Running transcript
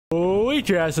Wake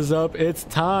your asses up. It's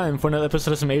time for another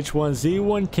episode of some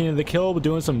H1Z1 King of the Kill. We're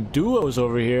doing some duos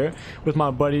over here with my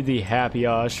buddy the Happy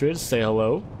Ostrich. Say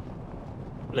hello.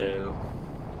 Hello.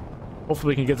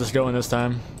 Hopefully we can get this going this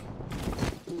time.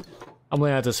 I'm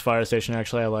laying at this fire station,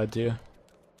 actually. I lied to you.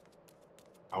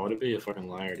 I want to be a fucking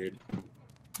liar, dude.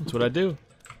 That's what I do.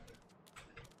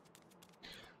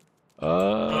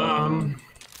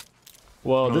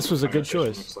 Well, this was a good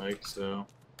choice. Looks like, so.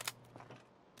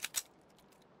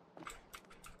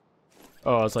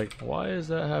 Oh, I was like, why is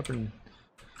that happening?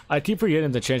 I keep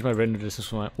forgetting to change my render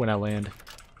distance when I land.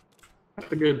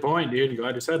 That's a good point, dude.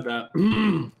 Glad you said that.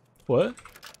 What?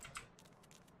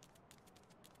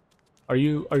 Are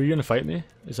you gonna fight me?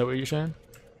 Is that what you're saying?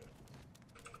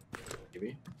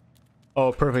 Maybe.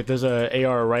 Oh, perfect. There's a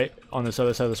AR right on this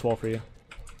other side of this wall for you.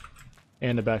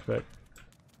 And a backpack.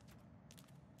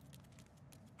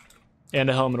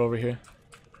 And a helmet over here.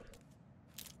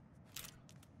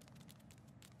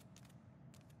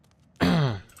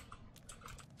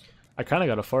 I kind of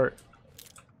got a fart.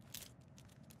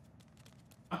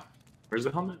 Where's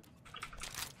the helmet?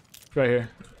 Right here.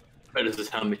 Where does this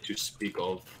helmet you speak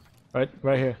of? Right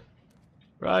here.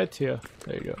 Right here.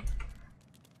 There you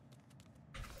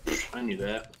go. I knew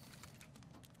that.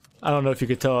 I don't know if you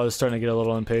could tell I was starting to get a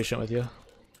little impatient with you.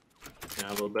 Yeah,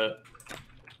 a little bit. I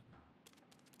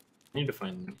need to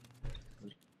find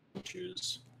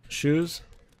shoes. Shoes?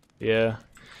 Yeah.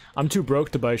 I'm too broke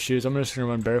to buy shoes. I'm just gonna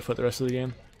run barefoot the rest of the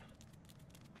game.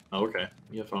 Oh, okay.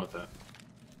 You have fun with that.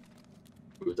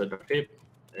 Ooh, is that duct tape?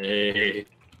 Hey.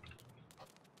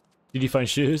 Did you find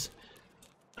shoes?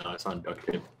 No, it's not duct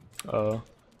tape. Oh.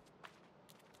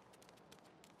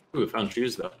 Ooh, I found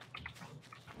shoes though.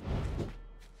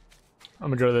 I'm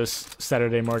gonna go to this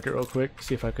Saturday market real quick,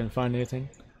 see if I can find anything.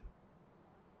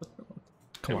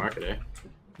 Come market, eh?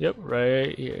 Yep,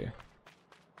 right here.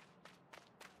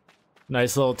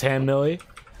 Nice little 10 milli.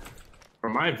 For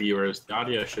my viewers, the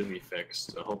audio should be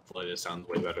fixed, so hopefully this sounds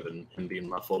way better than him being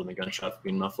muffled and the gunshots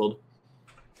being muffled.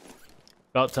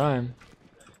 About time.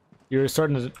 You were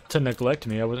starting to neglect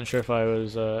me. I wasn't sure if I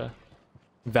was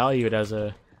valued as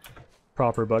a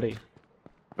proper buddy.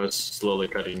 I was slowly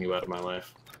cutting you out of my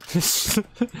life.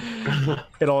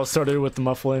 It all started with the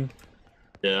muffling.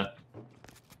 Yeah.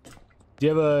 Do you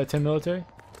have a 10 military?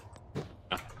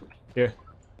 Yeah. Here.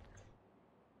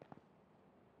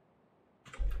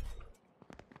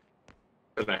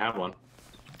 Because I have one.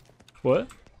 What?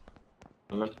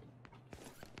 And then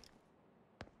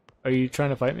Are you trying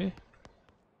to fight me?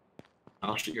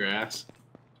 I'll shoot your ass.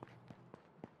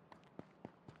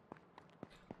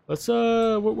 Let's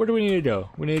where do we need to go?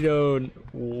 We need to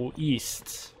go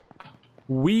east.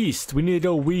 West. We need to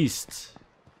go west.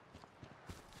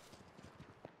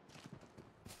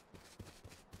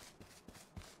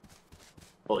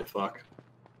 Holy fuck.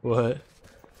 What?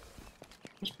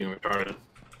 Just being retarded.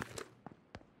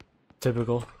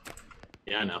 Typical.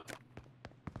 Yeah, I know.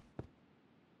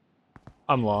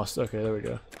 I'm lost. Okay, there we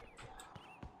go.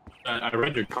 I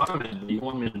read your comment. You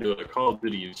want me to do a Call of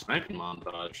Duty sniping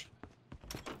montage.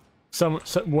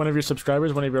 One of your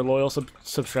subscribers, one of your loyal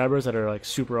subscribers that are like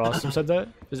super awesome said that?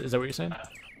 Is that what you're saying?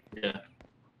 Yeah.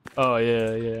 Oh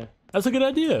yeah, yeah. That's a good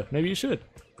idea. Maybe you should.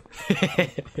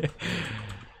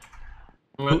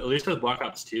 Well, at least with Black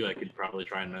Ops 2, I could probably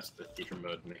try and mess with the teacher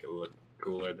mode and make it look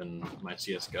cooler than my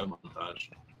CSGO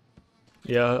montage.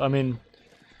 Yeah, I mean,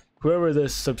 whoever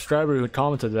this subscriber who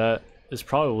commented that is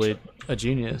probably a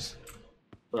genius.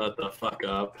 Shut the fuck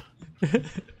up.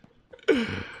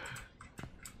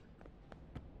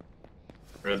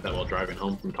 Read that while driving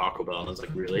home from Taco Bell, and I was like,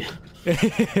 really?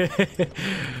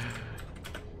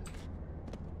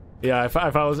 Yeah, if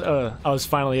I was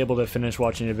finally able to finish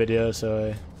watching your video,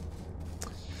 so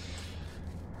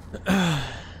I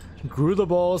grew the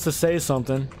balls to say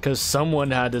something because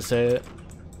someone had to say it.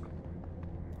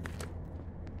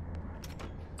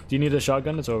 Do you need a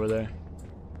shotgun? It's over there.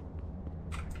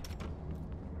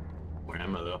 Where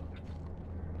am I though?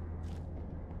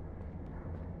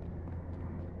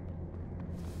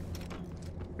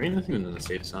 There ain't nothing in the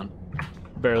safe zone.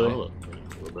 Barely. Oh,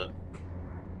 a little bit.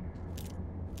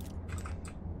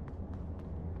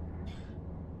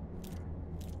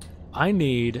 I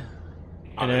need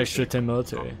an extra 10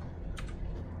 military.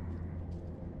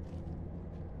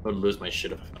 I would lose my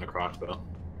shit if I found a crossbow.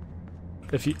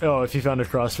 If you found a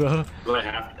crossbow. But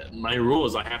I have to, my rule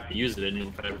is I have to use it, and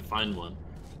if I ever find one,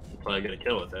 until I get a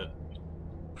kill with it.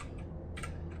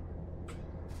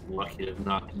 Lucky to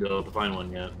not to be able to find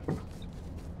one yet.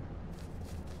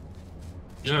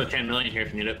 There's another 10 million here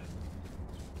if you need it.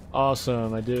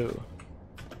 Awesome, I do.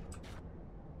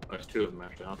 There's two of them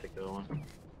actually. I'll take the other one.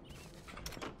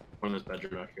 One of this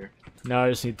bedroom back here. No, I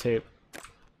just need tape.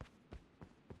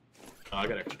 Oh, I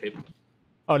got extra tape.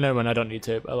 Oh, never mind. I don't need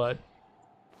tape. I lied.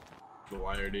 The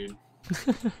wire, dude.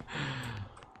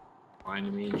 Lying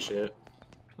to me and shit.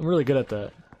 I'm really good at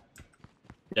that.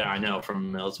 Yeah, I know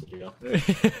from Mel's video.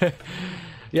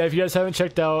 Yeah, if you guys haven't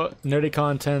checked out Nerdy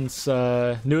Content's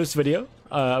newest video,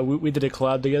 we did a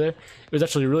collab together. It was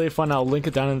actually really fun. I'll link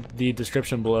it down in the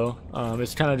description below.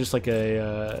 It's kind of just like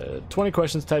a 20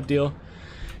 questions type deal,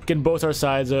 getting both our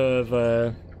sides of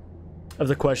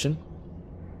the question.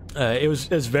 It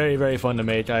was very fun to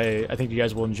make. I think you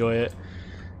guys will enjoy it,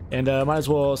 and might as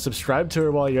well subscribe to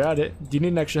her while you're at it. Do you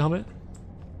need an extra helmet?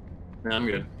 No, I'm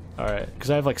good. All right, because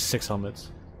I have like 6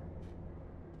 helmets.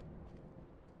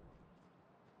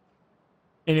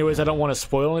 Anyways, I don't want to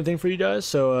spoil anything for you guys,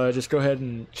 so just go ahead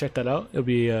and check that out. It'll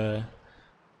be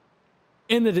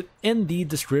in the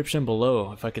description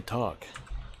below, if I could talk.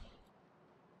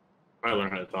 I learn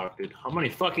how to talk, dude. How many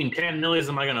fucking 10 millions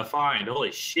am I gonna find?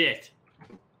 Holy shit!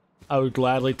 I would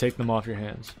gladly take them off your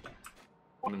hands.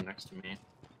 One next to me.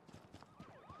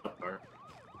 Up there.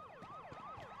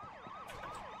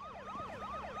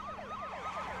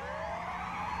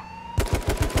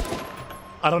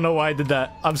 I don't know why I did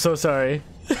that. I'm so sorry.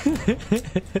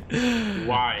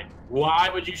 Why? Why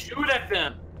would you shoot at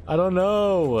them? I don't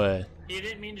know. He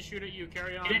didn't mean to shoot at you.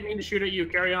 Carry on. He didn't mean to shoot at you.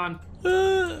 Carry on.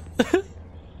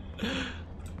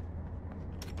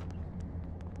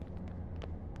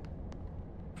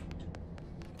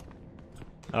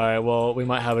 Alright, well, we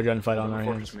might have a gunfight on our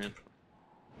hands. Man.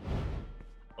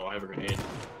 Oh, I have a grenade.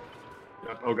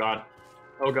 Oh god.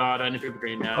 Oh god, I need to pick a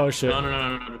grenade now. Oh shit.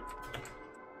 No.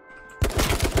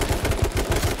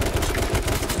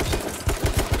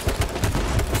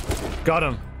 Got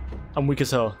him. I'm weak as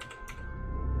hell.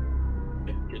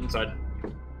 Get inside.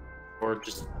 Or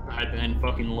just hide behind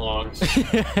fucking logs.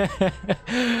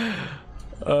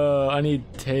 I need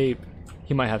tape.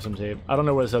 He might have some tape. I don't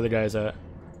know where this other guy's at.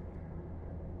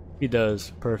 He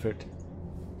does. Perfect.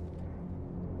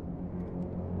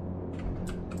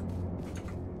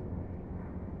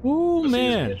 Ooh,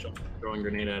 man. Throwing a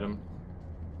grenade at him.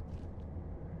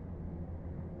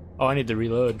 Oh, I need to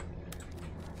reload.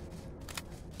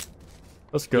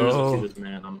 Let's As soon as I see go. this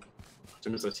man, as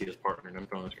soon as I see his partner, I'm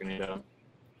throwing this grenade at him.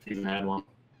 If he even had one.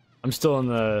 I'm still in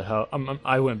the house.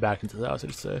 I went back into the house, I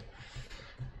should say.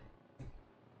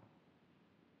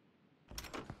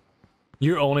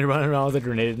 You're only running around with a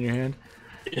grenade in your hand?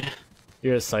 Yeah.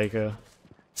 You're a psycho.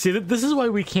 See, this is why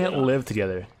we can't live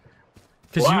together.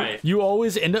 Why? You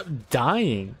always end up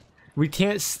dying. We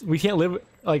can't live,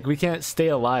 like, we can't stay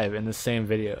alive in the same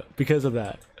video because of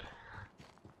that.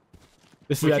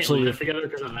 This is We actually can't live together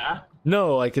because of that?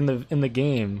 no, like in the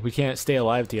game, we can't stay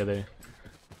alive together.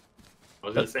 I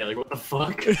was gonna say, like, what the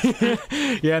fuck?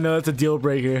 Yeah, no, that's a deal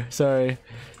breaker. Sorry,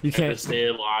 you I can't. can't stay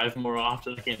alive more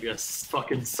often. I can't be a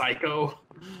fucking psycho.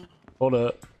 Hold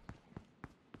up.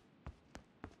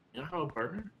 You don't have a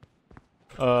partner?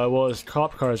 Well, his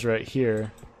cop car's right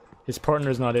here. His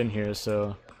partner's not in here,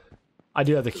 so I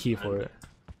do have the key for it.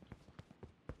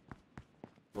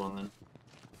 Well then.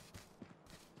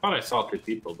 Thought I saw 2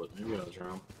 people, but maybe I was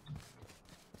wrong.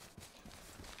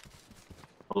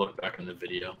 I'll look back in the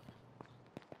video.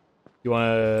 You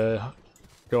wanna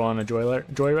go on a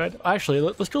joyride? Actually,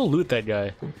 let's go loot that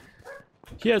guy.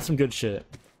 He had some good shit.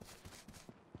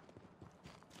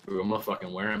 Ooh, I'm gonna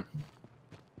fucking wear him.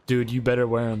 Dude, you better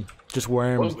wear him. Just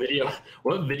wear him.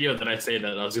 What video did I say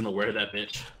that I was gonna wear that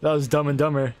bitch? That was Dumb and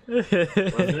Dumber. Wasn't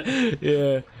it?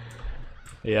 Yeah.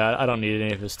 Yeah, I don't need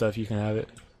any of his stuff. You can have it.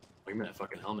 Give me that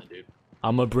fucking helmet, dude.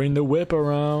 I'ma bring the whip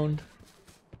around.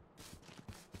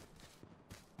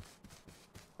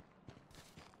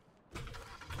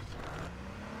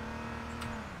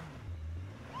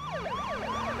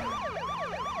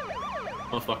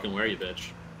 I'm gonna fucking wear you,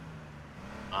 bitch.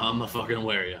 I'm gonna fucking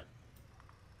wear you.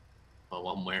 Oh,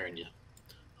 I'm wearing you.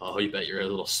 Oh, you bet you're a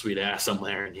little sweet ass. I'm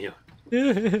wearing you.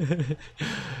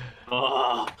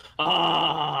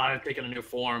 I'm taking a new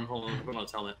form. Hold on, put on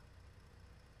his helmet.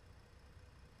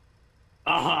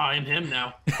 I'm him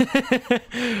now.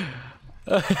 Yeah.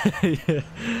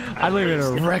 I don't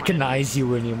even recognize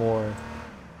you anymore.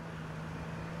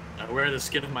 I wear the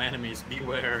skin of my enemies.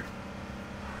 Beware.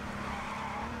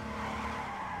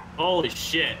 Holy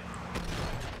shit.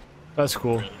 That's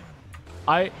cool.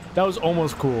 That was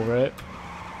almost cool, right?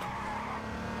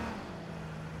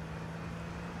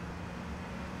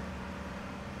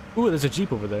 Ooh, there's a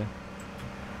Jeep over there.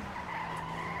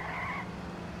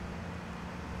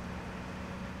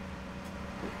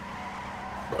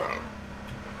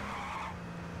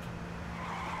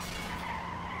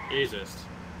 Jesus.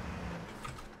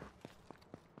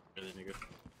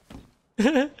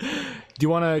 Do you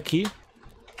want a key?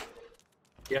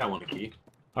 Yeah, I want a key.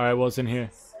 Alright, well, it's in here.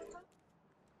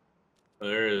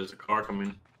 There is a car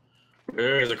coming.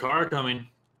 There is a car coming.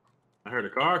 I heard a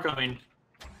car coming.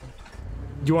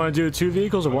 Do you want to do 2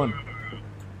 vehicles or 1?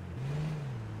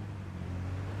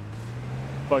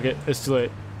 Fuck it, it's too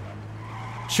late.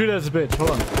 Shoot at this bitch,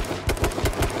 hold on.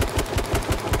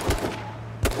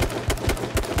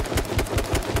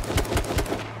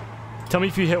 Tell me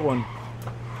if you hit one.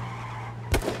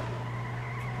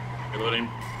 Reloading.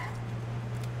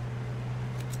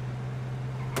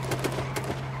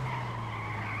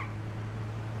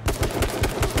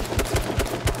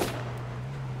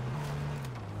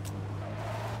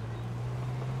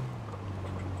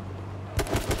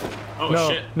 Oh No,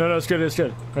 shit. no, it's good, it's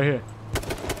good. Right here.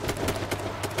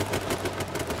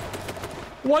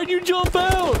 Why'd you jump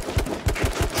out?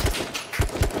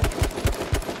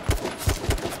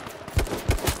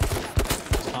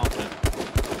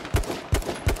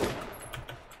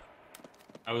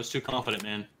 I was too confident,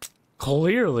 man.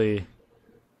 Clearly.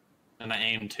 And I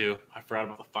aimed too. I forgot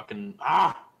about the fucking...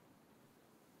 Ah!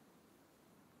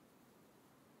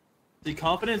 See,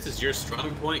 confidence is your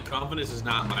strong point. Confidence is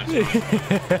not my strong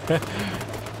point.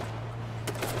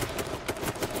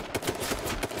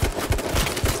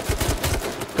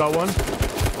 Got one.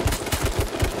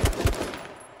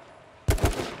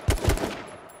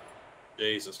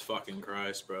 Jesus fucking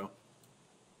Christ, bro.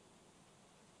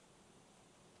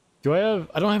 Do I have...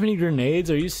 I don't have any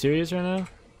grenades. Are you serious right now?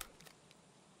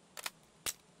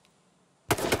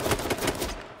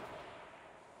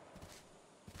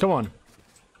 Come on.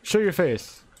 Show your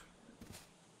face.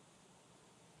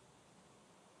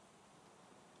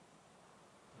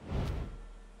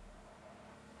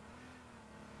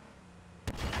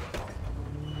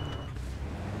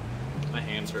 My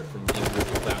hands hurt from literally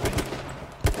clapping.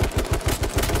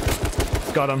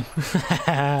 Got him.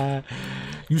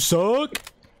 You suck.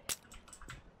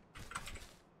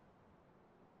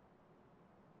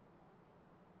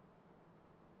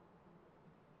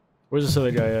 Where's this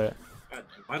other guy at? God,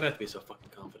 why'd I have to be so fucking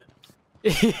confident?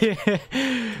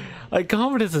 Like,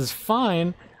 confidence is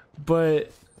fine, but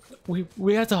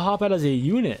we have to hop out as a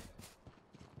unit.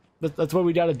 That's what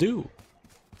we gotta do.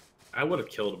 I would have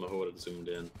killed him if I would have zoomed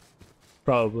in.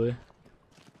 Probably.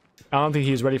 I don't think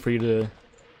he's ready for you to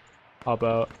hop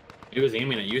out. He was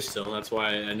aiming at you still. That's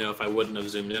why I know if I wouldn't have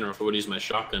zoomed in or if I would have used my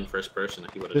shotgun first person,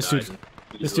 he would have died.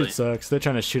 This dude sucks. They're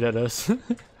trying to shoot at us.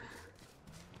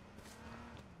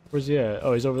 Where's he at?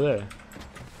 Oh, he's over there.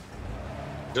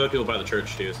 There's other people by the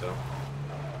church too, so.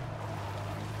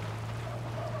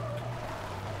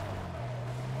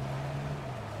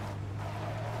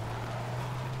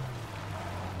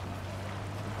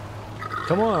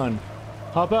 Come on.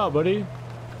 Hop out, buddy.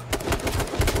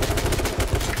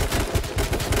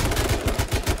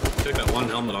 Took that one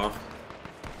helmet off.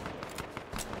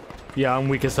 Yeah, I'm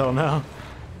weak as hell now.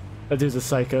 That dude's a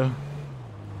psycho.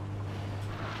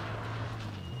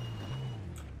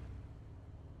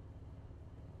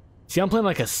 See, I'm playing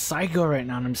like a psycho right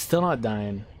now and I'm still not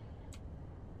dying.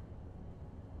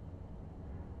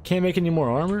 Can't make any more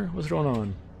armor? What's going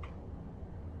on?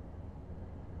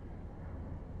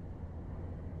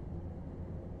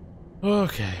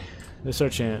 Okay, this is our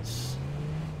chance.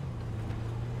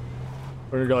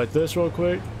 We're gonna go like this real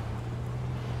quick.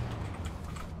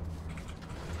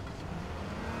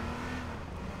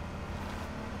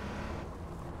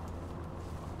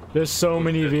 There's so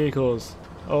many vehicles.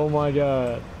 Oh my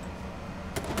god.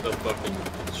 The fucking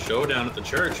showdown at the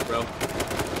church, bro.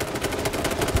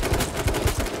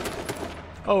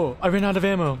 Oh, I ran out of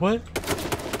ammo. What?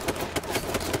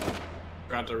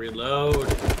 Forgot to reload. You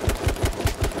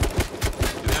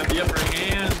have the upper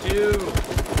hand, too.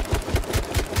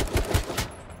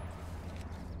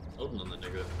 Loading on the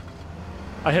nigga.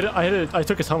 I hit it. I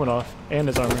took his helmet off and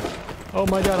his armor. Oh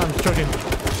my god, I'm choking.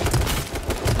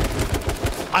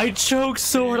 I choked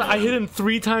so hard. I hit him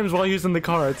 3 times while he was in the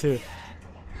car, too.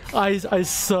 I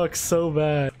suck so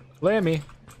bad. Land me.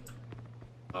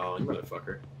 Oh, you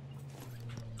motherfucker.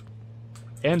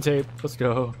 And tape. Let's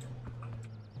go.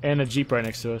 And a Jeep right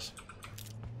next to us.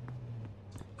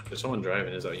 There's someone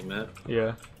driving, is that what you meant?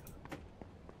 Yeah.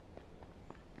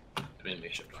 I mean,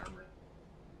 makeshift armor.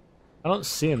 I don't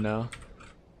see him now.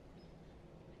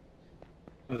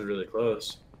 That was really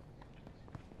close.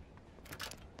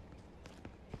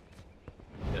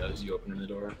 Yeah, is you opening the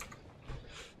door?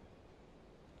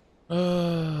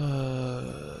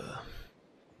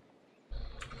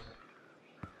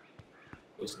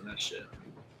 Closing that shit.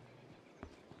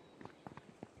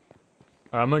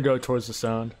 Alright, I'm gonna go towards the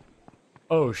sound.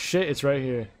 Oh shit, it's right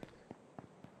here.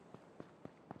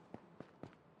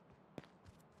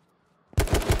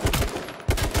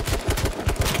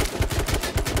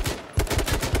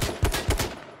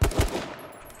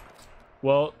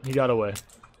 Well, he got away.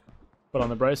 But on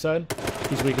the bright side,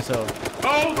 he's weak as hell.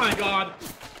 Oh my god!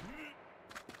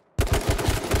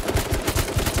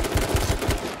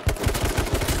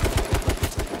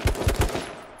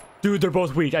 Dude, they're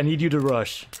both weak. I need you to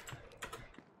rush.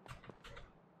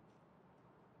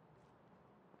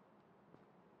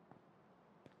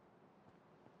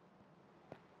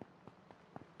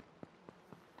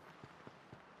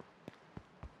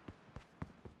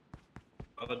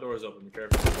 Oh, the door's open. Be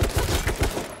careful.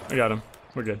 I got him.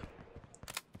 We're good.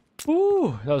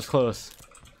 Ooh, that was close.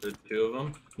 There's two of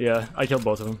them. Yeah, I killed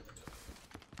both of them.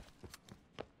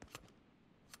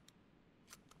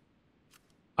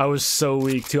 I was so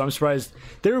weak too. I'm surprised.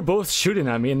 They were both shooting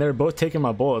at me and they were both taking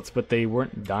my bullets, but they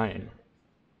weren't dying.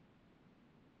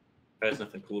 There's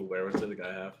nothing cool to wear. What does the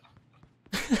guy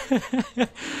have?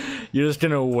 You're just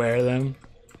gonna wear them?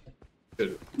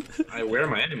 Dude, I wear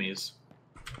my enemies.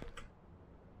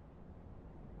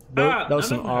 That was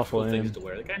some awful things aim. to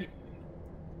wear. The guy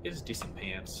has decent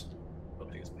pants. I'll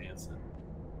take his pants then.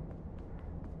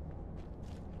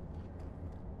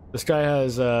 This guy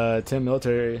has 10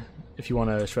 military if you want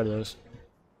to shred those.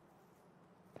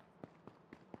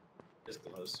 His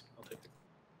gloves. I'll take them.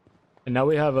 And now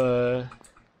we have a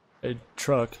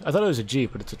truck. I thought it was a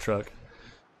Jeep, but it's a truck.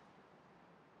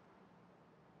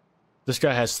 This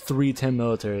guy has 3 10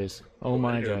 militaries. Oh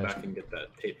my gosh. Go gosh. back and get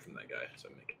that tape from that guy. So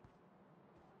I make it.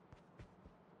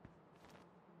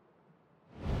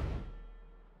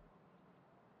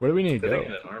 Where do we need to I go?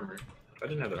 didn't have that armor. If I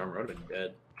didn't have that armor, I would have been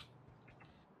dead.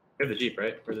 You have the Jeep,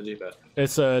 right? Where's the Jeep at?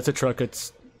 It's a truck.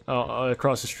 It's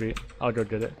across the street. I'll go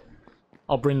get it.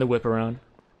 I'll bring the whip around.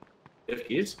 You have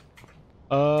keys?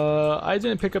 I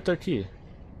didn't pick up their key.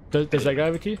 Does that guy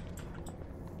have a key?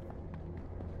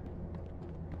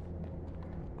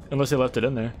 Unless they left it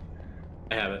in there.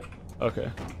 I have it.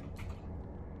 Okay.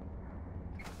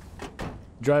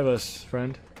 Drive us,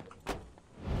 friend.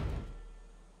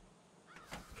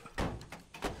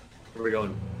 Where are we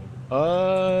going?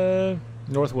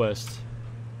 Northwest.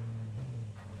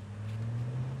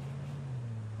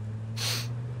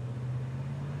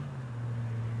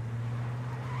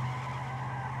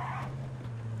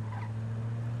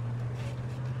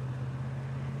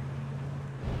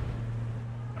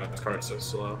 The car's so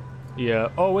slow. Yeah.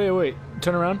 Oh wait.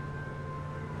 Turn around.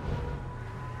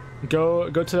 Go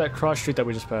to that cross street that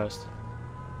we just passed.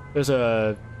 There's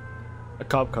a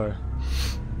cop car.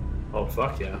 Oh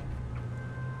fuck yeah.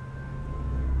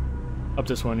 Up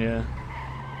this one, yeah.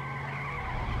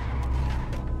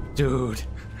 Dude.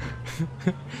 I've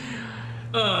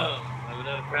been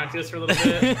out of practice for a little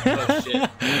bit. Oh shit.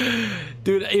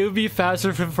 Dude, it would be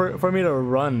faster for me to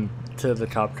run to the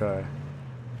cop car.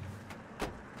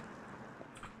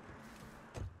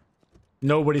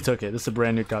 Nobody took it. This is a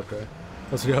brand new cop car.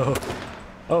 Let's go.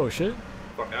 Oh shit.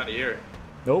 Fuck out of here.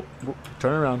 Nope.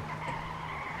 Turn around.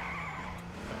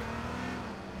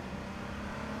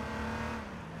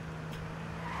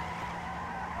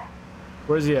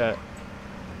 Where's he at?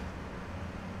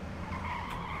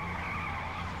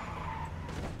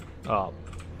 Oh.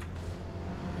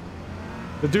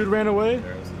 The dude ran away?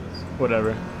 There it is.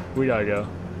 Whatever. We gotta go.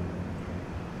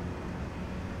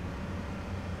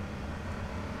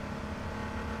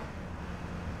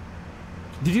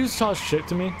 Did you just talk shit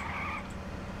to me?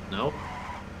 No.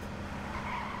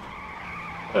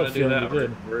 I Gotta do feel that. you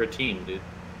did. We're a team, dude.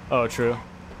 Oh, true.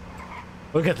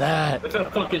 Look at that. That's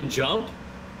a fucking jump.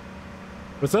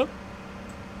 What's up?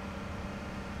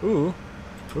 Ooh.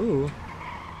 Ooh.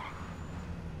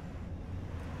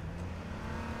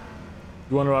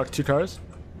 You want to rock 2 cars?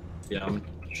 Yeah, I'm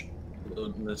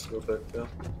loading this real quick. Yeah.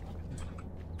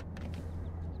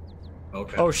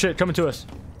 Okay. Oh shit, coming to us.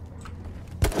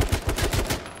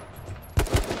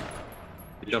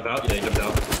 You jump out? Yeah, you jumped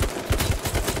out.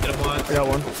 Get him once. I got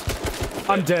one.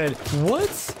 I'm dead.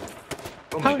 What?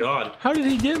 Oh my god. How did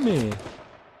he get me?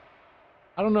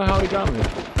 I don't know how he got me.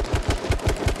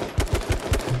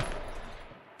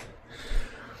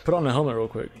 Put on the helmet real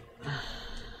quick.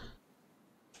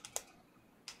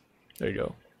 There you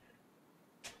go.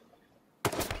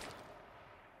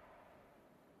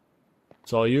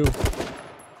 It's all you.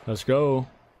 Let's go.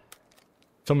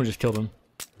 Someone just killed him.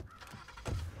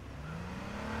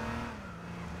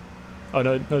 Oh,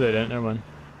 no, they didn't. Never mind.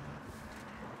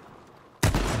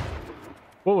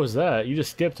 What was that? You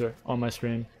just skipped her on my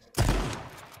screen.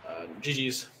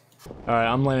 GG's. Alright,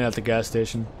 I'm landing at the gas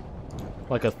station.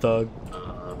 Like a thug.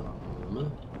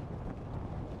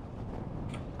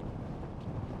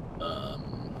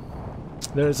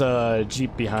 There's a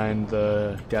Jeep behind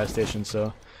the gas station,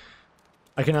 so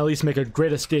I can at least make a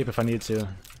great escape if I need to.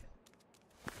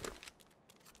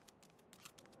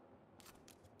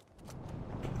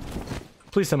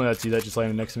 Please tell me that's you that just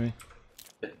landed next to me.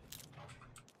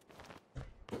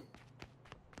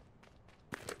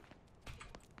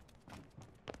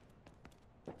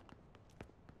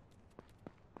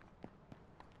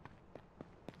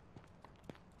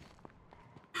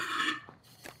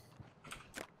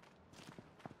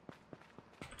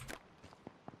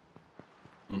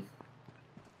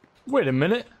 Wait a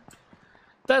minute.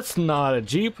 That's not a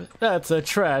Jeep. That's a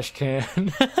trash can.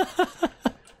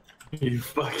 Are you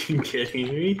fucking kidding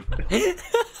me?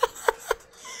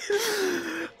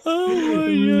 Oh my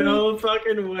God. No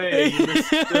fucking way. You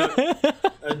mistook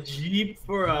a Jeep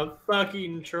for a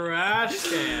fucking trash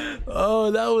can.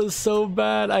 Oh, that was so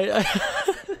bad.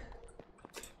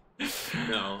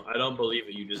 No, I don't believe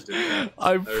it. You just did that.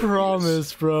 I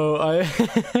promise, bro. I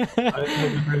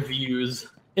have reviews.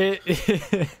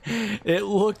 It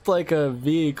looked like a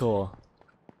vehicle.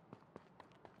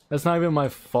 That's not even my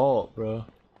fault, bro.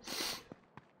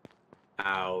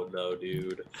 Ow, no,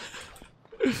 dude.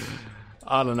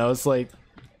 I don't know. It's like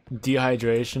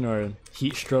dehydration or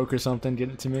heat stroke or something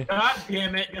getting to me. God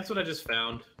damn it! Guess what I just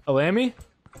found? A Lammy?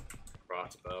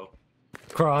 Crossbow.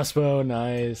 Crossbow,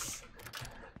 nice.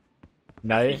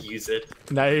 Now, Use it.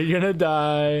 now you're gonna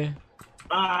die.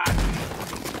 Ah!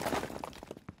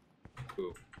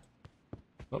 Ooh.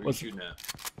 What What were you was? shooting at?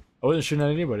 I wasn't shooting at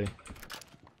anybody.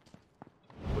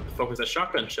 What the fuck was that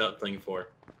shotgun shot thing for?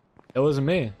 It wasn't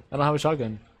me. I don't have a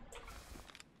shotgun.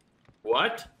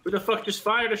 What? Who the fuck just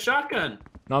fired a shotgun?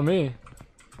 Not me.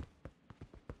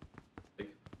 You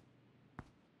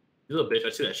little bitch,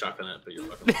 I see that shotgun at, but you're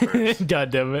fucking first.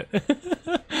 God damn it.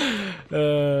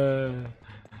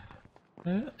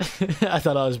 I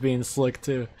thought I was being slick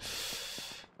too.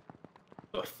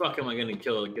 What the fuck am I gonna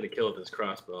get a kill with this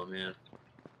crossbow, man?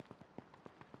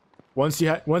 Once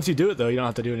you do it though, you don't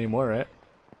have to do it anymore, right?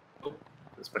 Oh,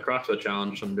 it's my crossbow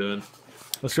challenge I'm doing.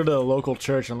 Let's go to the local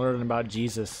church and learn about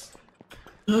Jesus.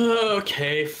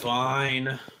 Okay,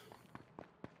 fine.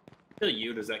 Kill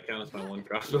you, does that count as my one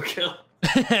crossbow kill?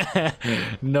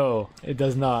 No, it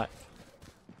does not.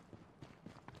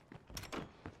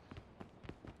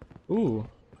 Ooh.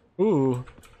 Ooh.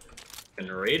 And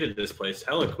raided this place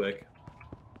hella quick.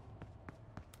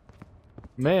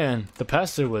 Man, the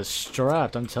pastor was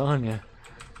strapped, I'm telling you.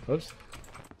 Whoops.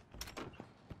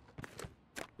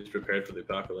 He's prepared for the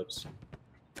apocalypse.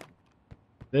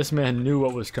 This man knew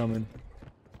what was coming.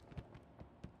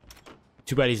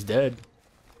 Too bad he's dead.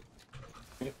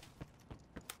 There's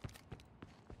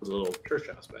a little church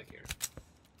house back here.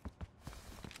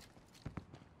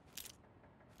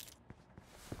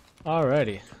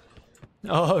 Alrighty.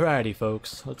 Alrighty,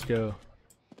 folks. Let's go.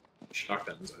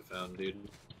 Shotguns I found, dude.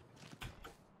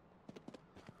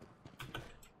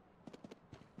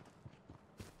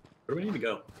 Where do we need to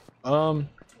go?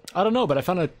 I don't know, but I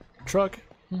found a truck.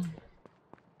 Oh,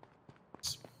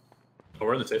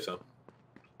 we're in the safe zone.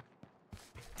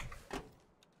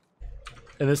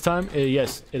 And this time,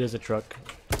 yes, it is a truck.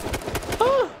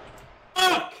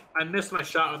 Fuck! I missed my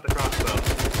shot with the crossbow.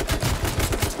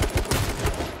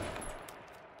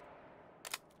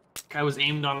 I was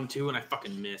aimed on him too, and I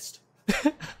fucking missed.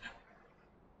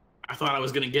 I thought I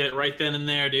was gonna get it right then and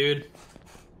there, dude.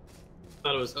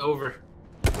 Thought it was over.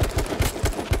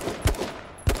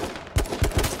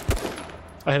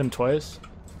 I hit him twice.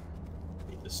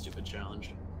 I hate this stupid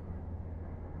challenge.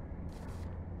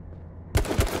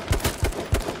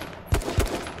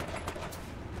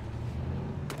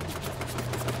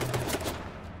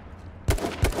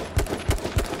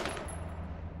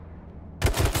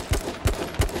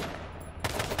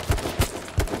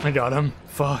 I got him.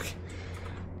 Fuck.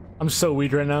 I'm so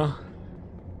weak right now.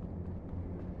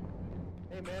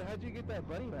 Hey man, how'd you get that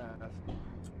bunny mask?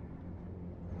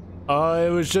 It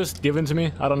was just given to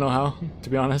me. I don't know how, to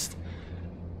be honest.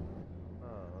 Oh,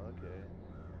 okay.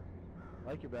 I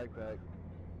like your backpack.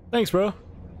 Thanks, bro.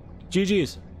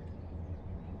 GG's.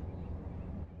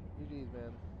 GG's,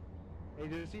 man. Hey,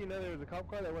 did you see there was a cop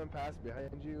car that went past behind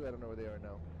you? I don't know where they are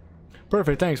now.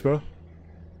 Perfect, thanks, bro.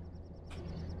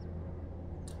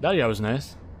 That guy was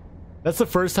nice. That's the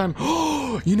first time.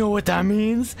 Oh, you know what that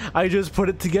means? I just put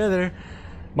it together.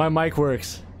 My mic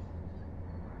works.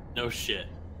 No shit.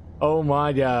 Oh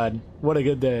my god. What a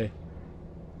good day.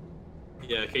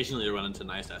 Yeah, occasionally you run into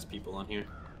nice-ass people on here.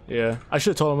 Yeah. I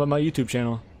should have told him about my YouTube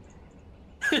channel.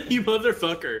 You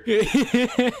motherfucker.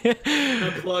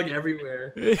 A plug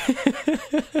everywhere.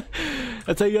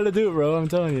 That's how you gotta do it, bro. I'm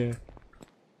telling you.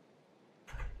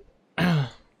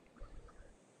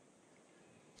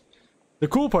 The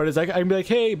cool part is I can be like,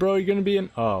 hey, bro, you're gonna be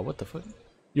in. Oh, what the fuck?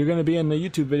 You're gonna be in the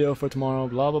YouTube video for tomorrow,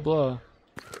 blah, blah, blah.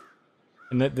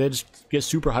 And they just get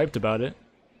super hyped about it.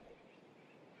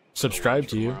 Subscribe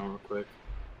to you. Real quick.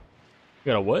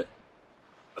 You got a what?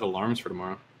 Got alarms for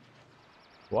tomorrow.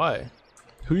 Why?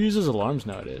 Who uses alarms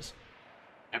nowadays?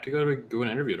 I have to go to do an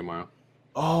interview tomorrow.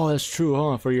 Oh, that's true,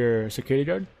 huh? For your security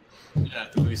guard? Yeah,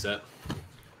 at the movie set.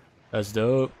 That's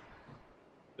dope.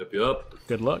 Yup.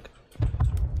 Good luck.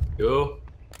 Yo.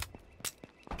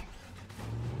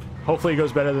 Hopefully it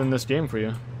goes better than this game for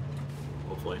you.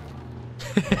 Hopefully.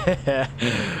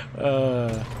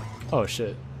 Oh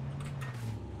shit.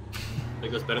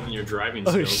 It goes better than your driving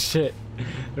Oh skills. shit.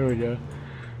 There we go.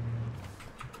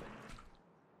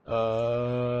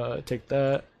 Take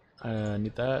that. I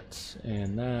need that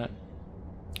and that.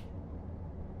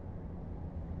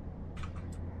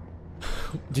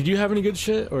 Did you have any good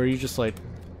shit, or are you just like?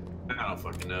 I don't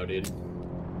fucking know, dude.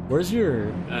 Where's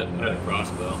your? I had a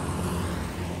crossbow.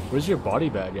 Where's your body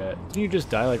bag at? Didn't you just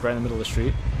die like right in the middle of the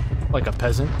street, like a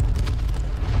peasant?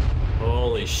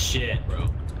 Holy shit, bro.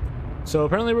 So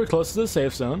apparently we're close to the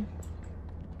safe zone.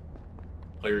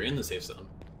 Oh, you're in the safe zone.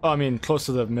 Oh, I mean close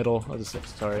to the middle of the safe.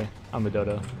 Sorry, I'm a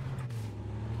dodo.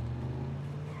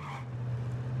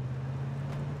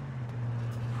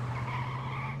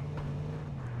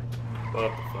 What the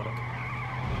fuck?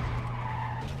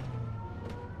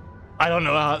 I don't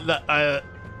know how that.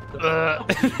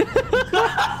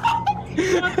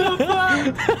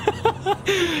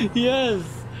 Yes,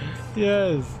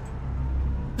 yes.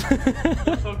 What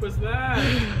the fuck was that?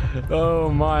 Oh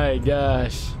my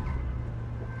gosh.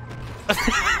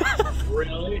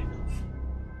 Really?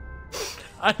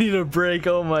 I need a break.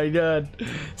 Oh my god.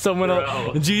 Someone Bro.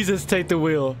 else. Jesus, take the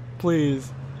wheel,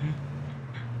 please.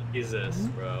 Jesus,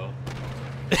 bro.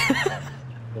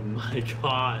 Oh my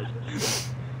god.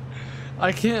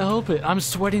 I can't help it. I'm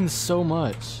sweating so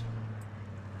much.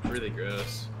 Really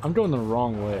gross. I'm going the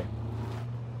wrong way.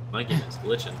 My game is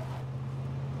glitching.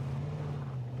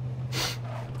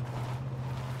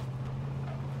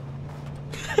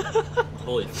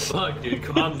 Holy fuck, dude,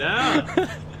 calm down.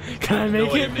 Can I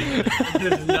make it?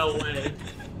 There's no way.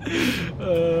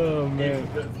 Oh You man.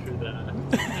 can go through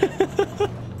that.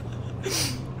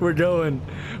 We're going.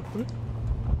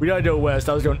 We gotta go west.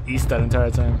 I was going east that entire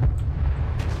time.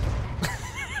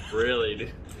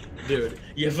 Really, dude?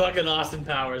 You fucking Austin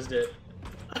Powers did.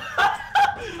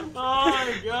 Oh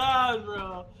my god,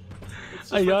 bro. It's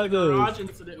just I got like the this. garage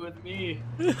incident with me.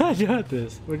 I got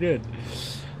this. We're good.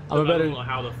 I'm a I don't better. know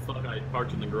how the fuck I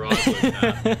parked in the garage like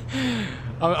that.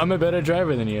 I'm a better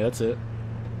driver than you. That's it.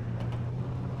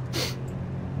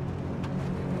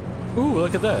 Ooh,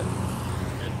 look at that.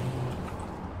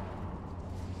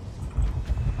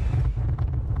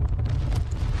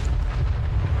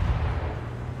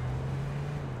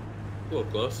 A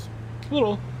little close.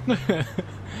 Little.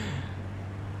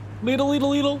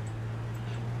 Little.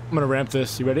 I'm gonna ramp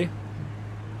this. You ready?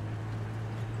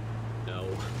 No.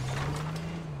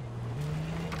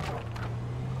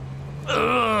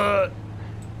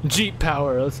 Jeep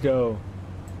power. Let's go.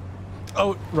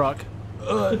 Oh, rock.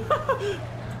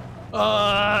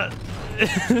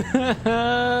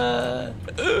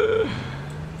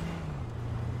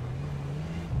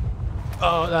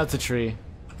 Oh, that's a tree.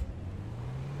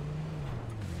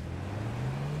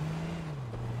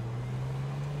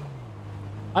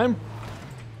 I'm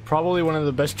probably one of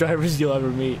the best drivers you'll ever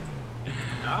meet.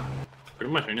 Yeah?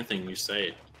 Pretty much anything you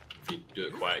say, if you do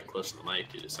it quiet and close to the mic,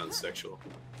 it just sounds sexual.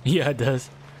 Yeah, it does.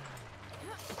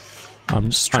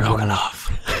 I'm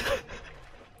Stroganoff.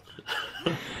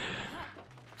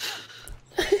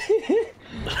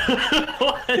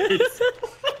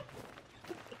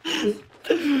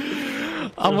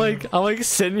 I'm like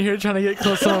sitting here trying to get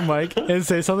close to my mic and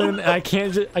say something, and I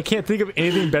can't think of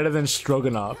anything better than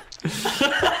Stroganoff.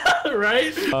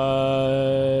 Right?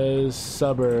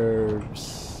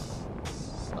 Suburbs.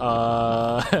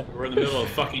 We're in the middle of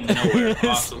fucking nowhere.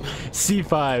 Awesome.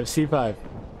 C5.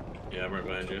 Yeah, I'm right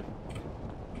behind you.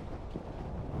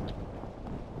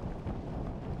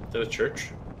 Is that a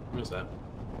church? What is that?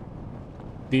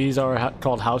 These are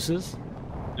called houses.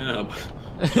 Yeah, but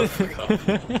fuck off.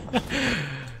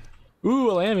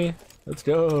 Ooh, a lammy. Let's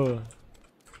go.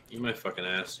 You my fucking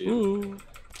ass, dude. Ooh.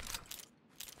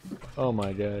 Oh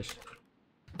my gosh.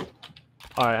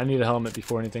 Alright, I need a helmet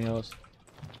before anything else.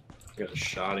 I got a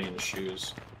shotty in the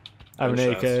shoes. I have an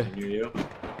Gunshots AK. near you.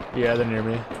 Yeah, they're near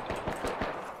me.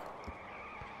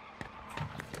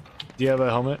 Do you have a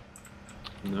helmet?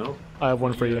 No. I have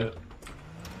one for Yeah. you.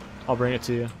 I'll bring it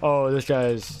to you. Oh, this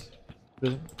guy's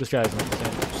not the same.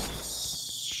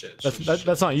 Shit.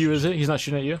 That's not you, is it? He's not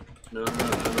shooting at you? No, I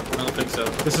don't think so.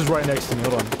 This is right next to me.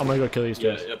 Hold on. I'm gonna go kill these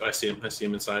Yeah, guys. yep, I see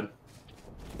him inside.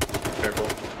 Careful.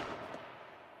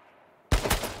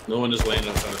 No one is laying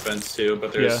outside the fence too,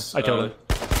 but there's Yeah, I killed him.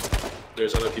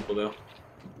 There's other people though.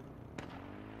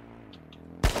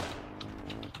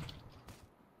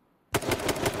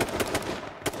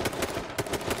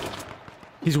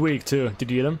 He's weak too. Did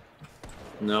you get him?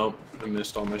 Nope, I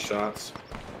missed all my shots.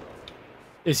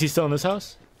 Is he still in this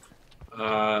house?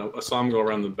 I saw him go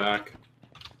around the back.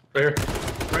 Right here.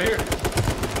 Right here.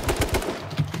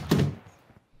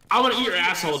 I'm gonna eat your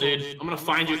asshole, dude. I'm gonna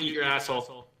find you and eat your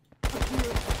asshole.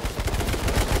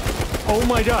 Oh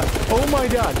my god! Oh my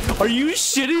god! Are you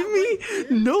shitting me?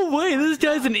 No way! This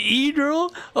guy's an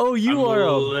E-girl? Oh, you are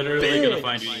a literally bitch. gonna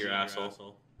find you and eat your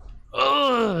asshole.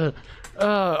 Ugh.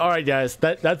 All right, guys.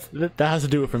 That has to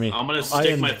do it for me. I'm gonna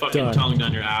stick my fucking done. tongue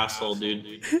down your asshole,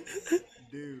 dude.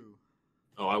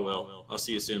 Oh, I will. I'll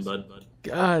see you soon, bud.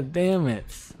 God damn it.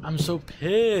 I'm so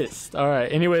pissed. All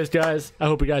right. Anyways, guys, I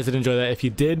hope you guys did enjoy that. If you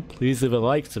did, please leave a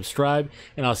like, subscribe,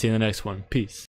 and I'll see you in the next one. Peace.